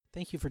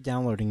Thank you for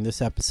downloading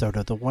this episode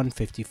of the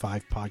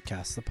 155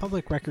 Podcast, the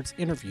public records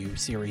interview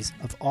series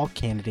of all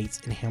candidates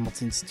in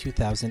Hamilton's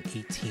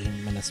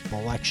 2018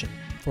 municipal election.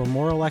 For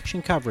more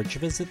election coverage,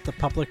 visit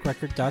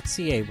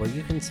thepublicrecord.ca where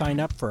you can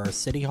sign up for our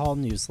City Hall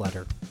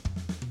newsletter.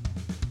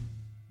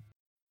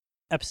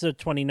 Episode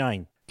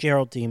 29,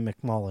 Geraldine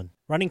McMullen,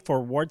 running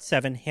for Ward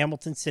 7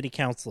 Hamilton City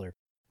Councillor,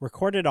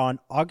 recorded on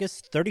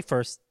August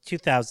 31st,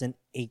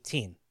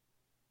 2018.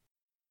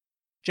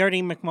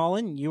 Geraldine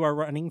McMullen, you are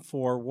running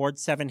for Ward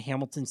 7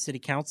 Hamilton City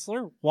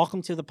Councillor.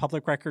 Welcome to the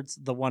Public Records,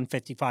 the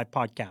 155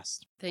 Podcast.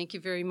 Thank you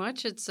very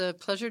much. It's a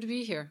pleasure to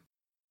be here.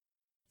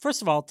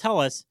 First of all, tell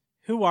us,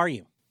 who are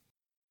you?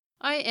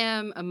 I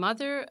am a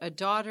mother, a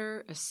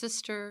daughter, a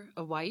sister,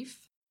 a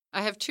wife.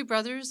 I have 2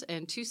 brothers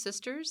and 2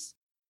 sisters.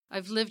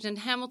 I've lived in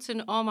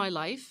Hamilton all my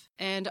life,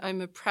 and I'm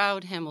a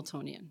proud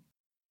Hamiltonian.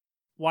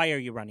 Why are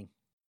you running?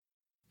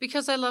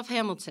 Because I love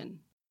Hamilton.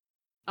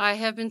 I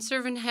have been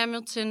serving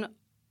Hamilton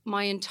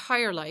my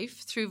entire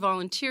life through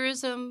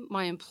volunteerism,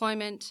 my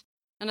employment,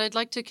 and I'd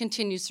like to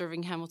continue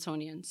serving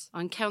Hamiltonians.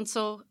 On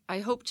council, I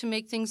hope to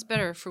make things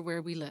better for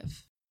where we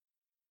live.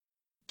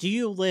 Do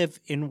you live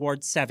in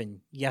Ward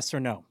 7, yes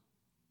or no?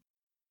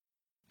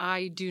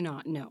 I do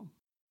not know.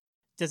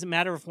 Does it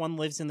matter if one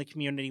lives in the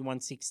community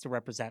one seeks to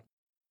represent?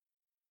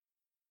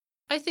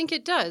 I think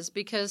it does,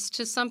 because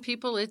to some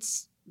people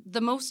it's the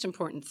most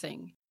important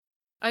thing.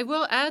 I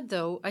will add,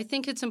 though, I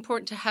think it's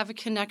important to have a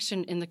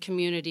connection in the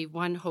community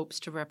one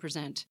hopes to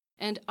represent,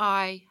 and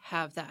I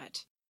have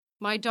that.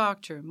 My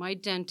doctor, my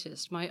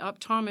dentist, my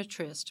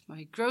optometrist,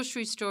 my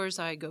grocery stores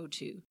I go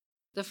to,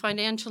 the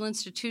financial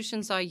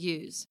institutions I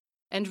use,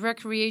 and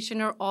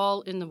recreation are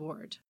all in the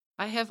ward.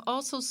 I have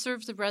also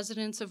served the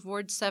residents of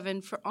Ward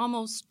 7 for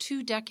almost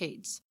 2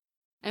 decades,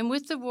 and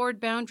with the ward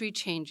boundary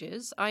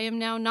changes, I am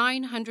now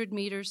 900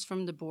 meters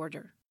from the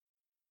border.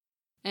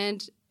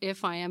 And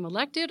if I am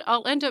elected,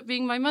 I'll end up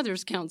being my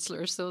mother's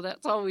councillor, so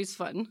that's always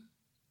fun.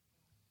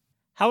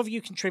 How have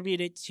you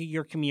contributed to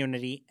your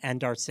community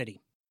and our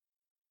city?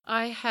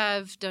 I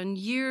have done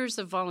years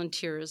of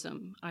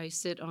volunteerism. I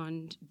sit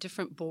on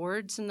different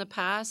boards in the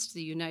past,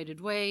 the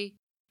United Way,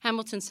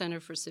 Hamilton Centre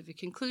for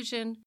Civic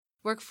Inclusion,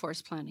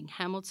 Workforce Planning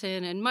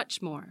Hamilton, and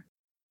much more.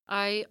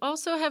 I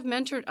also have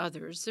mentored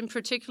others, in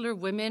particular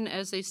women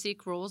as they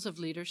seek roles of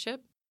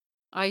leadership.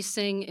 I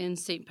sing in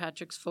St.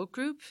 Patrick's Folk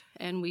Group,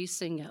 and we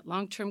sing at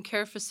long-term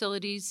care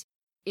facilities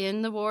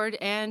in the ward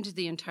and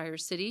the entire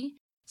city,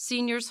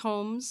 seniors'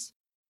 homes.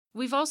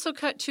 We've also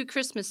cut 2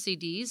 Christmas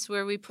CDs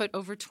where we put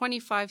over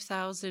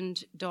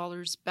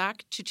 $25,000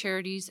 back to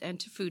charities and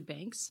to food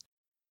banks.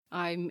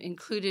 I'm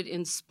included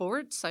in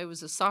sports. I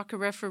was a soccer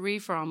referee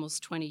for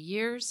almost 20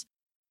 years.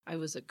 I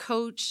was a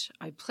coach.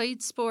 I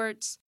played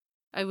sports.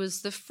 I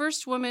was the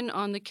first woman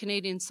on the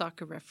Canadian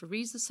Soccer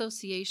Referees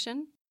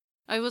Association.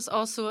 I was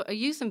also a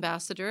youth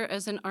ambassador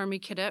as an Army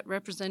cadet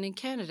representing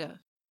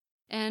Canada,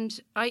 and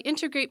I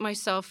integrate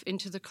myself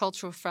into the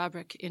cultural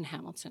fabric in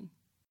Hamilton.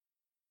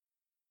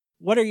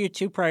 What are your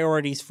 2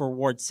 priorities for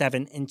Ward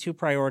 7 and 2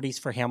 priorities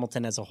for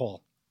Hamilton as a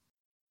whole?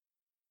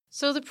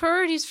 So the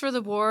priorities for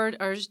the ward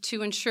are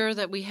to ensure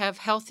that we have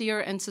healthier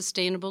and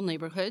sustainable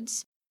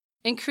neighborhoods,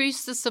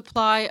 increase the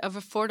supply of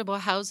affordable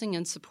housing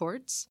and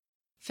supports,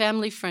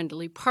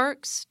 family-friendly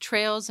parks,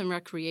 trails, and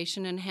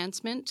recreation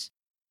enhancement.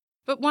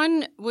 But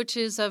one which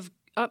is of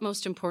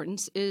utmost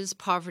importance is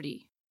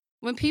poverty.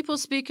 When people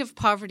speak of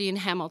poverty in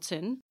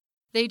Hamilton,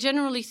 they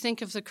generally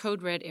think of the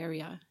Code Red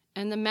area,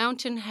 and the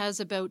mountain has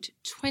about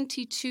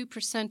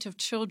 22% of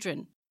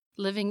children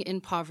living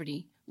in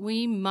poverty.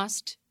 We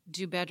must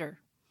do better.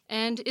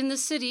 And in the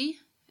city,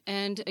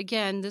 and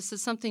again, this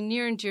is something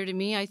near and dear to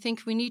me, I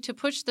think we need to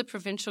push the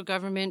provincial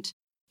government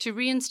to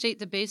reinstate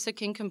the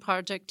Basic Income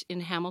Project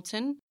in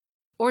Hamilton,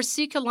 or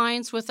seek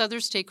alliance with other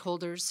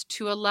stakeholders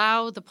to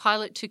allow the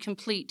pilot to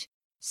complete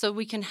so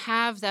we can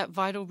have that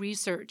vital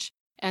research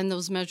and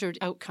those measured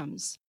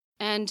outcomes.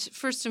 And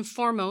first and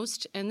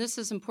foremost, and this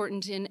is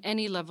important in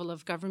any level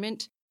of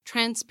government,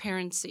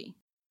 transparency.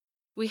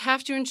 We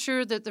have to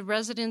ensure that the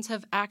residents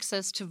have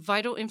access to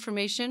vital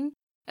information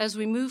as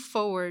we move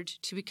forward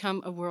to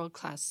become a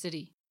world-class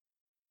city.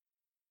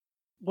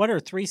 What are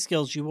 3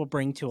 skills you will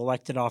bring to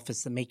elected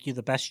office that make you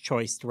the best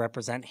choice to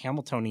represent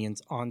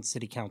Hamiltonians on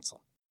City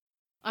Council?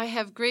 I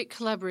have great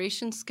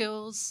collaboration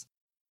skills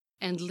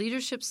and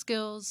leadership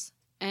skills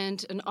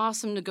and an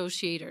awesome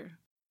negotiator.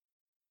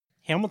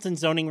 Hamilton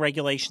zoning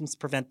regulations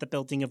prevent the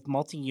building of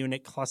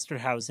multi-unit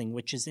clustered housing,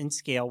 which is in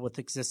scale with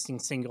existing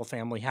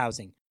single-family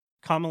housing,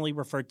 commonly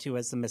referred to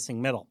as the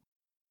missing middle.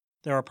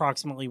 There are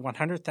approximately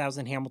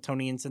 100,000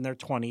 Hamiltonians in their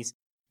 20s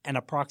and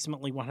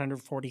approximately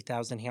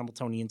 140,000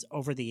 Hamiltonians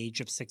over the age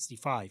of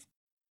 65.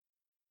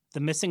 The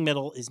missing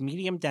middle is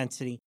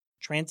medium-density,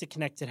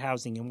 transit-connected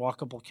housing in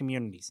walkable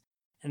communities,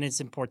 and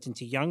is important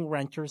to young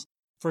renters,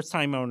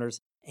 first-time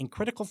owners, and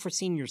critical for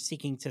seniors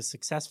seeking to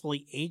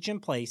successfully age in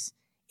place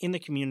in the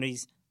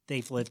communities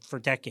they've lived for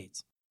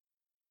decades.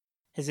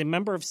 As a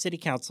member of City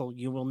Council,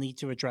 you will need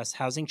to address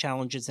housing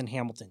challenges in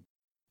Hamilton.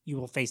 You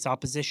will face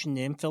opposition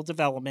to infill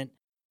development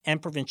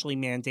and provincially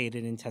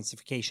mandated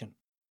intensification.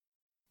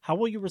 How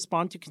will you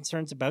respond to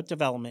concerns about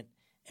development,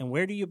 and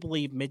where do you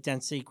believe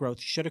mid-density growth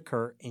should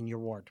occur in your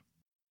ward?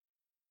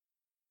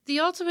 The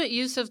ultimate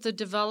use of the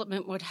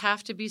development would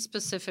have to be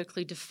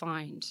specifically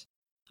defined.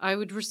 I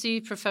would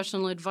receive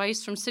professional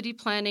advice from city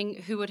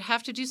planning, who would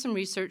have to do some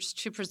research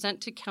to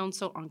present to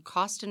council on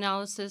cost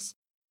analysis,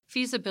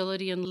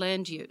 feasibility, and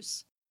land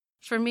use.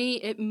 For me,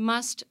 it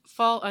must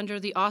fall under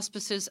the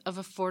auspices of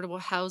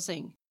affordable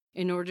housing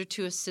in order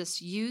to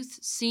assist youth,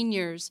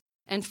 seniors,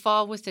 and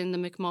fall within the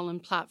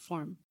McMullen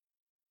platform.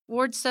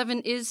 Ward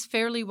 7 is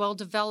fairly well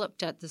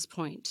developed at this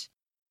point.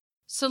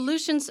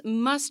 Solutions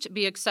must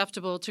be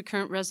acceptable to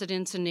current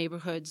residents and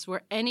neighborhoods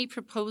where any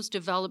proposed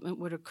development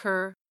would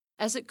occur,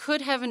 as it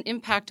could have an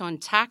impact on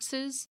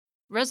taxes,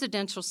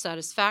 residential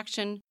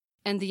satisfaction,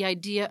 and the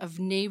idea of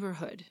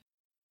neighborhood.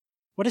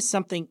 What is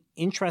something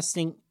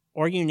interesting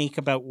or unique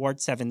about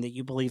Ward 7 that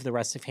you believe the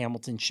rest of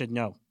Hamilton should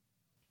know?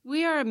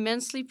 We are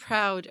immensely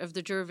proud of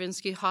the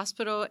Geraldine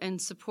Hospital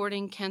and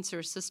supporting cancer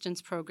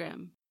assistance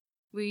program.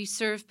 We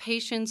serve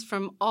patients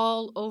from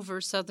all over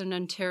Southern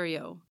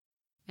Ontario.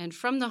 And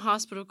from the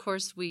hospital, of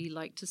course, we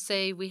like to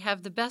say we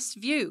have the best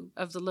view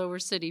of the lower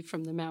city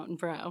from the mountain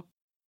brow.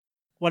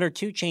 What are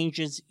 2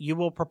 changes you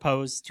will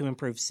propose to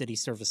improve city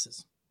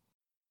services?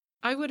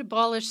 I would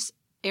abolish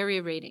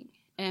area rating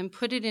and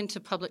put it into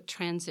public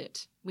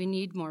transit. We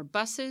need more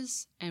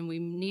buses and we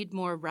need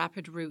more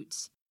rapid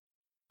routes.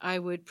 I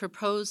would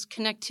propose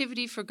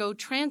connectivity for GO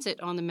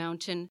Transit on the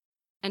mountain,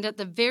 and at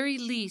the very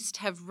least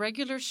have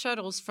regular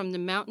shuttles from the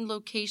mountain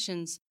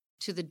locations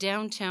to the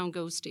downtown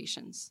GO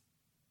stations.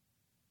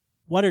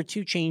 What are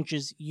 2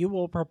 changes you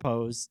will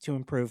propose to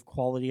improve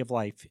quality of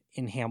life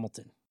in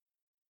Hamilton?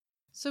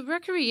 So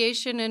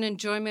recreation and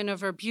enjoyment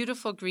of our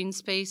beautiful green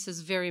space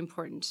is very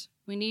important.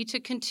 We need to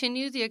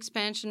continue the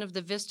expansion of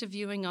the vista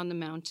viewing on the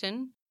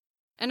mountain.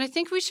 And I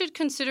think we should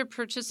consider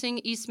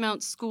purchasing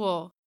Eastmount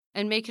School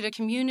and make it a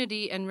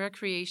community and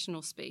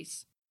recreational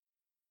space.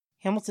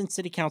 Hamilton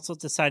City Council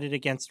decided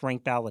against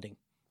rank balloting.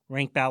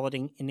 Rank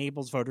balloting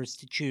enables voters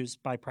to choose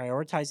by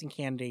prioritizing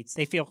candidates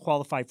they feel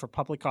qualified for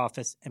public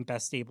office and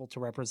best able to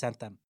represent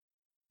them.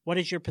 What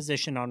is your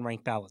position on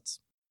rank ballots?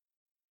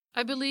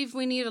 I believe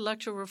we need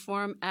electoral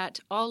reform at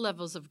all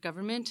levels of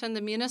government, and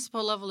the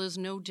municipal level is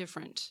no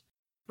different.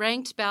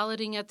 Ranked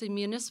balloting at the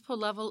municipal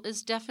level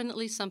is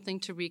definitely something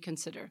to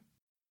reconsider.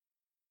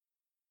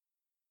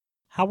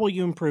 How will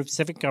you improve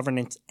civic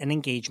governance and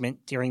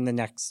engagement during the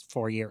next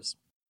 4 years?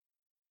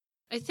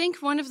 I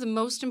think one of the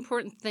most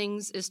important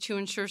things is to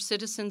ensure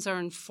citizens are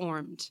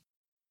informed.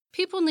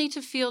 People need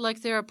to feel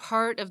like they're a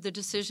part of the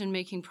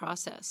decision-making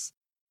process.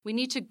 We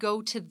need to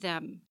go to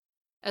them.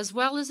 As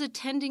well as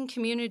attending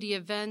community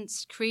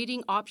events,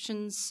 creating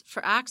options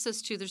for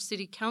access to their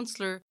city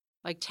councillor,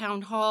 like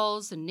town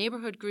halls and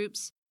neighborhood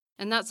groups,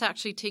 and that's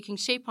actually taking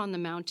shape on the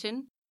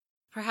mountain.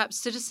 Perhaps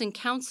citizen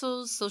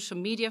councils, social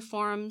media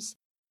forums,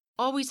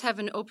 always have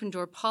an open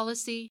door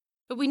policy,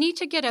 but we need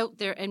to get out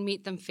there and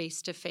meet them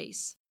face to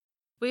face.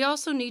 We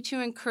also need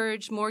to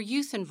encourage more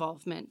youth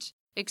involvement,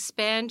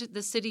 expand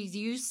the city's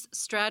youth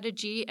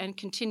strategy, and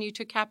continue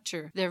to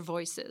capture their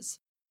voices.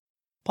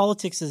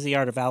 Politics is the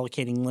art of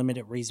allocating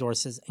limited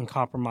resources and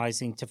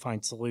compromising to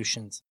find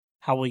solutions.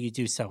 How will you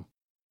do so?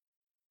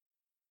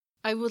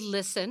 I will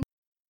listen.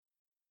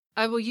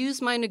 I will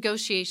use my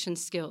negotiation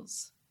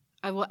skills.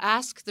 I will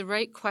ask the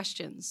right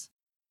questions.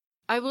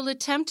 I will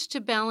attempt to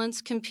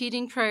balance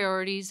competing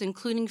priorities,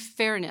 including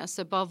fairness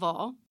above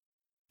all.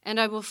 And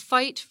I will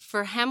fight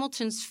for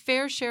Hamilton's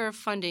fair share of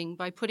funding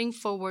by putting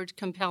forward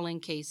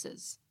compelling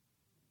cases.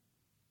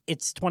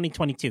 It's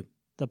 2022.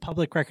 The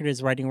public record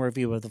is writing a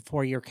review of the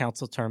 4-year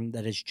council term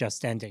that is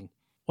just ending.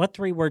 What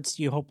 3 words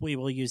do you hope we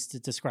will use to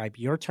describe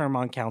your term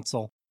on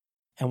council?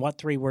 And what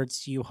 3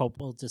 words do you hope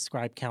will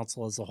describe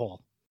council as a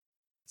whole?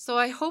 So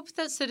I hope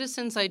that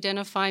citizens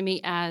identify me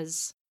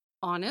as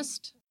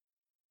honest,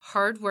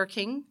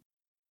 hardworking,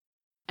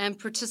 and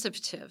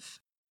participative,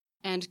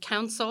 and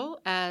council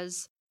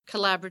as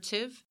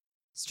collaborative,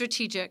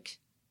 strategic,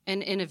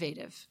 and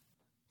innovative.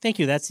 Thank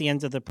you. That's the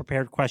end of the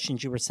prepared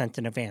questions you were sent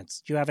in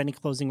advance. Do you have any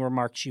closing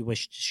remarks you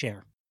wish to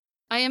share?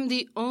 I am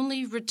the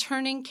only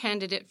returning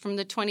candidate from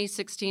the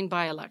 2016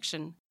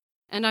 by-election,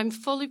 and I'm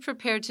fully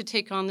prepared to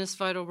take on this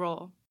vital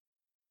role.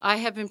 I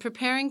have been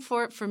preparing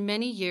for it for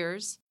many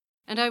years,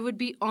 and I would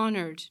be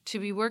honored to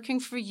be working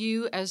for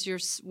you as your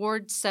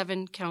Ward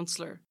 7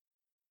 councillor.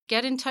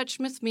 Get in touch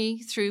with me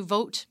through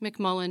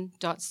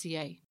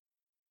votemcmullen.ca.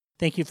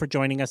 Thank you for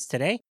joining us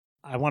today.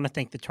 I want to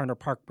thank the Turner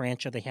Park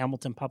branch of the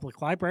Hamilton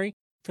Public Library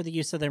for the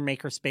use of their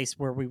makerspace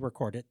where we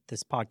recorded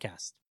this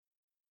podcast.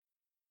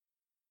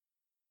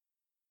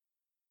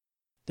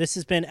 This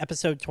has been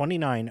episode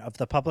 29 of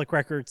the Public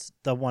Record's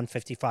The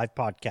 155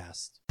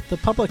 podcast. The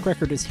Public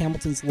Record is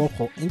Hamilton's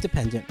local,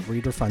 independent,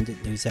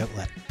 reader-funded news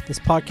outlet. This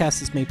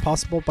podcast is made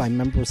possible by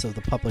members of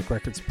the Public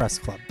Records Press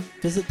Club.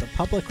 Visit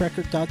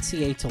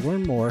thepublicrecord.ca to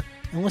learn more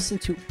and listen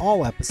to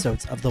all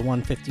episodes of the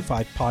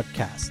 155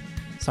 podcast.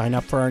 Sign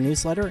up for our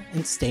newsletter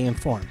and stay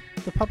informed.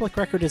 The Public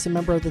Record is a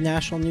member of the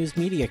National News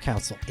Media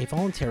Council, a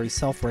voluntary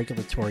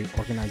self-regulatory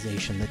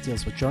organization that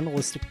deals with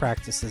journalistic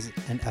practices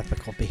and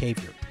ethical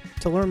behavior.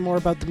 To learn more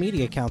about the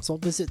Media Council,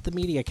 visit the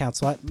Media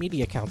Council at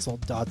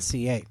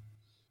mediacouncil.ca.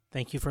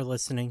 Thank you for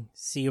listening.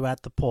 See you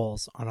at the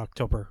polls on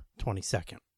October 22nd.